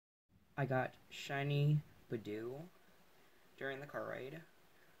I got shiny Budew during the car ride.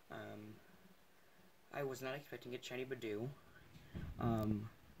 I was not expecting to get shiny Budew.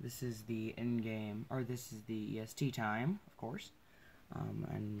 This is the in-game, or this is the EST time, of course.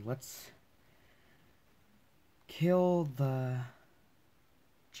 And let's kill the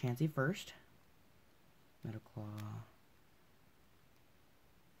Chansey first. Metal Claw.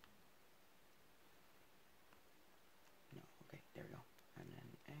 No, okay, there we go. And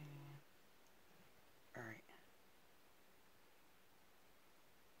then alright.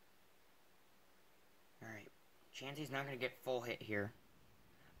 Alright. Chansey's not gonna get full hit here.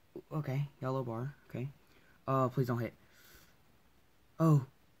 Okay, yellow bar, okay. Oh, please don't hit. Oh,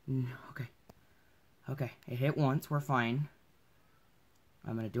 okay. Okay, it hit once, we're fine.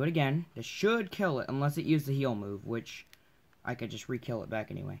 I'm gonna do it again. This should kill it, unless it used the heal move, which I could just re-kill it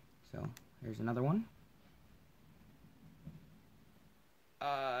back anyway. So, here's another one.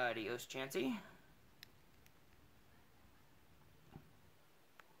 Adios, Chansey.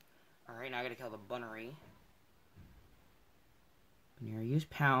 Alright, now I gotta kill the Bunnery. Bunnery used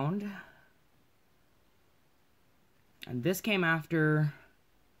Pound. And this came after...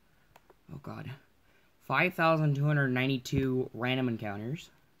 oh god. 5,292 random encounters.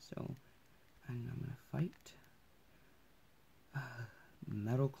 So, and I'm gonna fight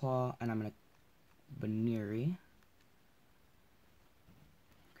Metal Claw, and I'm gonna Bunnery.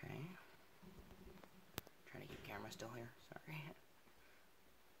 Okay. Trying to keep camera still here. Sorry.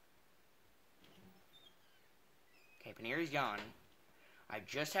 Okay, Bunnery's gone. I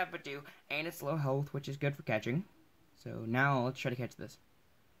just have Budew, and it's low health, which is good for catching. So now let's try to catch this.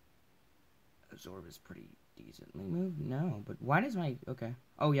 Absorb is pretty decently moved. No, but why does my... okay.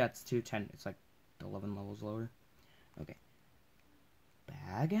 Oh, yeah, it's 210. It's like 11 levels lower. Okay.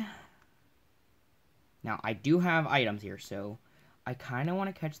 Bag. Now, I do have items here, so I kind of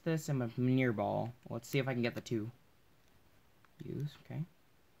want to catch this in my Premier Ball. Let's see if I can get the 2. Use, okay.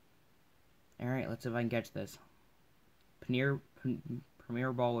 Alright, let's see if I can catch this. Premier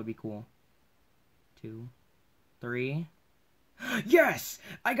Ball would be cool. 2, 3. Yes!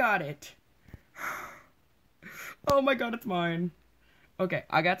 I got it! Oh my god, it's mine. Okay,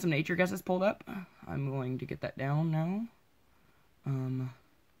 I got some nature guesses pulled up. I'm going to get that down now.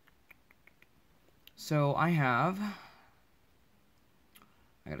 So I have...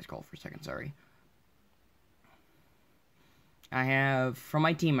 I gotta scroll for a second, sorry. I have, from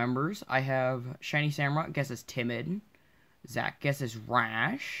my team members, I have Shiny Samrock guesses Timid. Zach guesses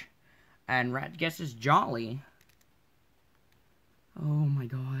Rash. And Rat guesses Jolly. Oh my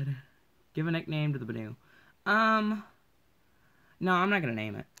god. Give a nickname to the Budew. No, I'm not gonna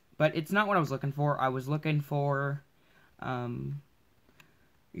name it. But it's not what I was looking for. I was looking for, either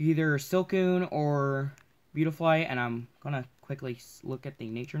Silcoon or Beautifly, and I'm gonna quickly look at the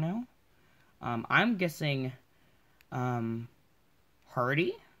nature now. I'm guessing,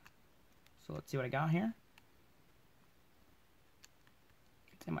 Hardy. So let's see what I got here.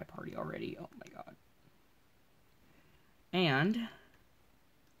 It's in my party already. Oh my god. And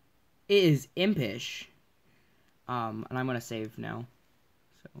it is Impish. And I'm gonna save now.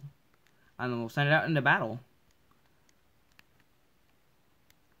 So, and then we'll send it out into battle.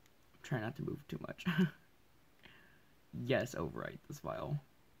 Try not to move too much. Yes, overwrite this file.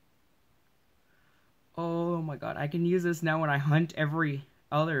 Oh my god, I can use this now when I hunt every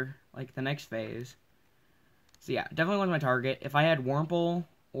other, like, the next phase. So yeah, definitely was my target. If I had Wurmple,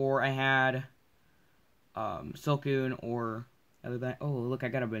 or I had, Silcoon, or other than... oh, look, I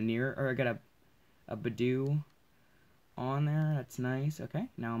got a Veneer, or I got a Budew on there. That's nice. Okay,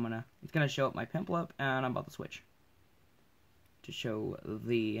 now it's gonna show up my Pimplop, and I'm about to switch to show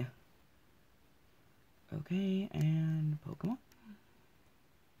the... okay, and Pokemon.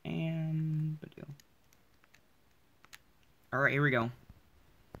 And Budew. Alright, here we go.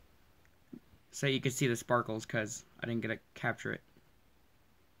 So you can see the sparkles, because I didn't get to capture it.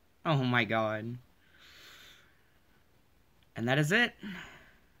 Oh my god. And that is it.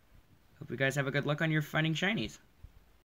 Hope you guys have a good luck on your finding shinies.